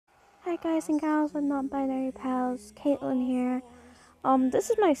Hi guys and gals and non-binary pals, Caitlin here. This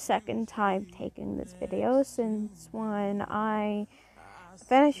is my second time taking this video since when I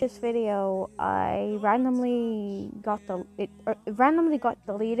finished this video, it randomly got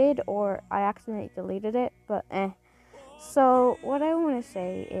deleted, or I accidentally deleted it, but So what I want to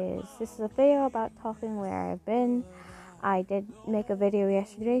say is this is a video about talking where I've been. I did make a video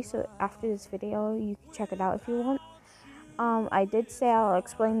yesterday, so after this video you can check it out if you want. I did say I'll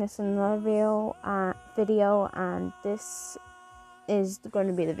explain this in another video, and this is going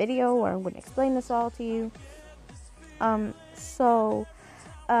to be the video where I'm going to explain this all to you. The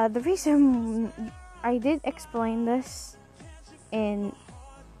reason I did explain this I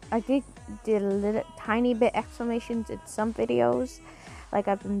did a little tiny bit explanations in some videos, like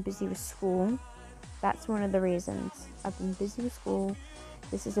I've been busy with school. That's one of the reasons. I've been busy with school.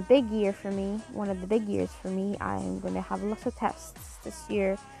 This is a big year for me, one of the big years for me. I'm going to have lots of tests this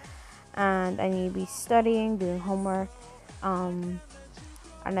year, and I need to be studying, doing homework, and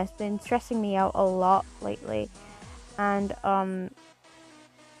it's been stressing me out a lot lately. And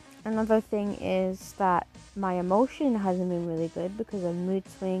another thing is that my emotion hasn't been really good because of mood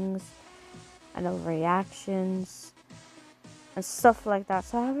swings and overreactions and stuff like that.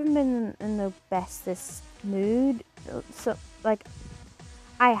 So I haven't been in the bestest mood. So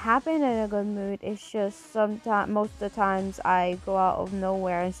I have been in a good mood. It's just most of the times I go out of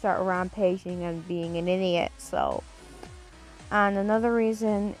nowhere and start rampaging and being an idiot. So, and another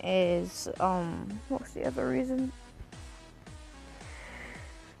reason is what's the other reason?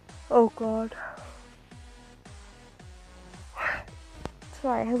 Oh God.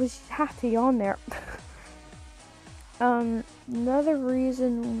 Sorry, I had to yawn there. Another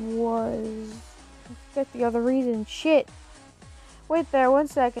reason was, I forget the other reason. Shit. Wait there, 1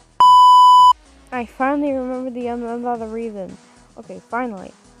 second. I finally remembered the another reason. Okay,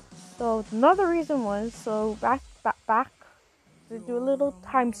 finally. So another reason was, so back to do a little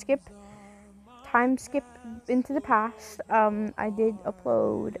time skip into the past. I did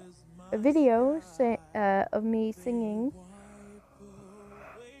upload a video of me singing.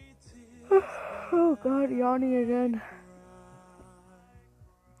 Oh God, yawning again.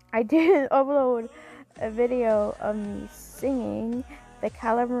 I did upload a video of me singing the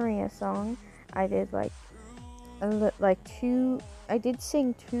Cala Maria song. I did I did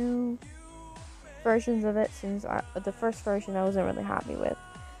sing two versions of it, since the first version I wasn't really happy with.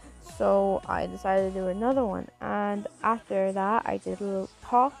 So I decided to do another one, and after that I did a little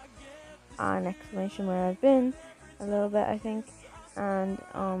talk, an explanation where I've been, a little bit I think, and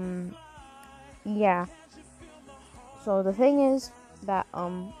yeah. So the thing is that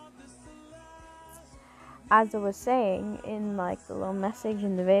as I was saying in the little message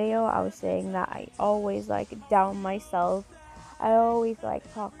in the video, I was saying that I always down myself. I always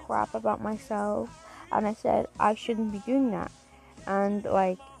talk crap about myself, and I said I shouldn't be doing that, and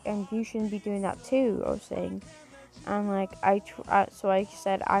you shouldn't be doing that too. I was saying, and so I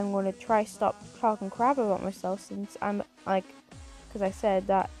said I'm going to try stop talking crap about myself, since I'm because I said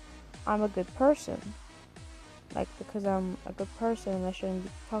that I'm a good person, because I'm a good person and I shouldn't be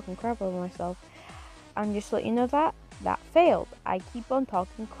talking crap about myself. And just to let you know that failed. I keep on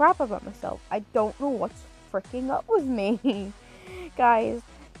talking crap about myself. I don't know what's freaking up with me. Guys,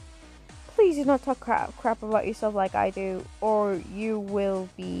 please do not talk crap about yourself like I do, or you will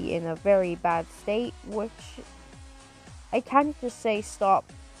be in a very bad state, which I can't just say stop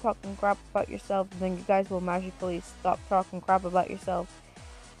talking crap about yourself and then you guys will magically stop talking crap about yourself.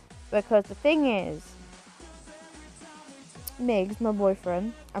 Because the thing is, Migs, my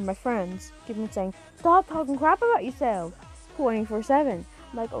boyfriend, and my friends keep on saying, stop talking crap about yourself 24/7. I'm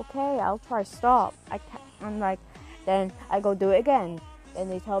like, okay, I'll try stop. I'm like, then I go do it again. Then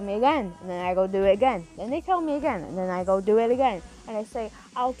they tell me again, and then I go do it again. Then they tell me again, and then I go do it again. And I say,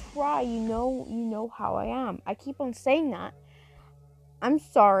 I'll try, you know how I am. I keep on saying that. I'm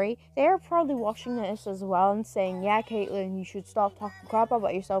sorry. They're probably watching this as well and saying, yeah, Caitlin, you should stop talking crap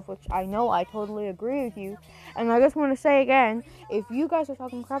about yourself, which I know, I totally agree with you. And I just want to say again, if you guys are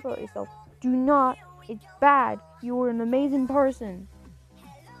talking crap about yourself, do not. It's bad. You are an amazing person.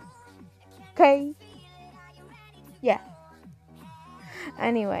 Okay? Yeah.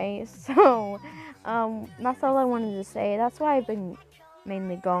 Anyway, so, that's all I wanted to say. That's why I've been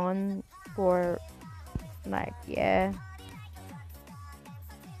mainly gone for, yeah.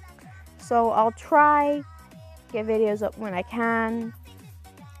 So I'll try get videos up when I can.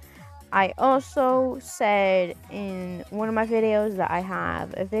 I also said in one of my videos that I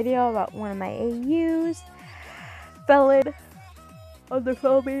have a video about one of my AUs. Valid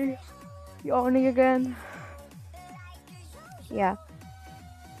underphobia. Yawning again. Yeah.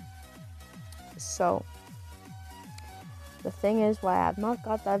 So the thing is why I have not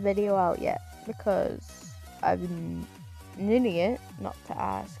got that video out yet, because I've been an idiot not to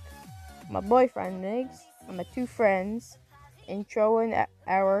ask my boyfriend Niggs and my two friends, intro and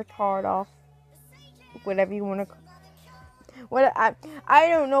error, tard off, whatever you want to. What I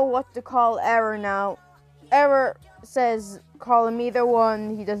don't know what to call error now. Error says call him either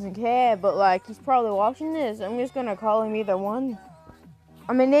one. He doesn't care, but like he's probably watching this. I'm just gonna call him either one.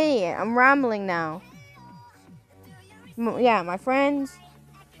 I'm an idiot. I'm rambling now. Yeah, my friends,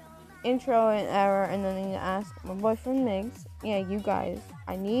 intro and error, and then I need to ask my boyfriend Migs. Yeah, you guys.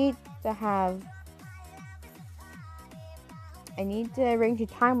 I need to arrange a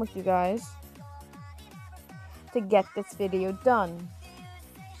time with you guys to get this video done.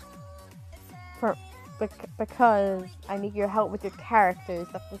 Because I need your help with your characters.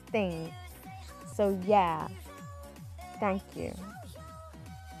 That's the thing. So yeah, thank you.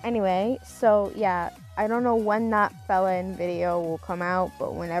 Anyway, so yeah, I don't know when that fella in video will come out,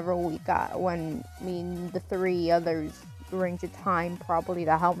 but when me and the three others arrange a time probably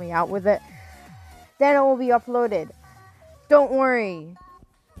to help me out with it, then it will be uploaded. Don't worry.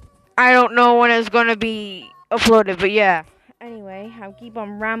 I don't know when it's gonna be uploaded, but yeah. Anyway, I keep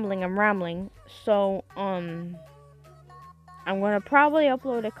on rambling. I'm rambling. So I'm gonna probably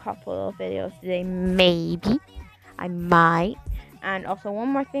upload a couple of videos today. Maybe I might. And also one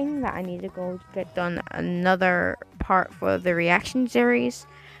more thing that I need to go get done, another part for the reaction series.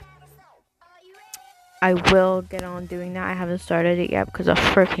 I will get on doing that. I haven't started it yet because of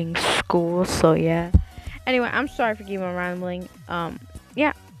freaking school. So yeah. Anyway, I'm sorry for keeping on rambling.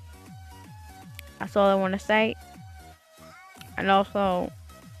 Yeah. That's all I want to say. And also,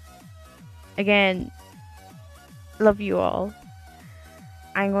 again, love you all.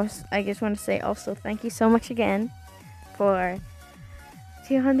 I just want to say also thank you so much again for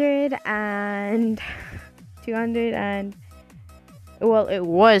 200 and well, it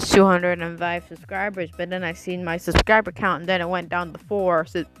was 205 subscribers, but then I seen my subscriber count and then it went down to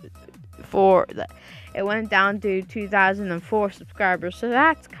it went down to 2004 subscribers, so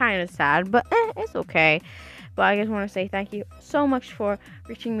that's kind of sad, but it's okay. But I just want to say thank you so much for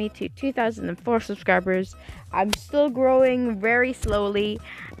reaching me to 2004 subscribers. I'm still growing very slowly,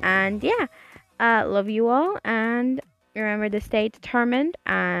 and yeah, love you all, and remember to stay determined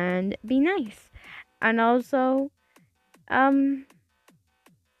and be nice. And also, what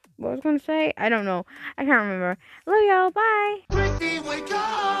was I gonna say? I don't know. I can't remember. Love y'all. Bye.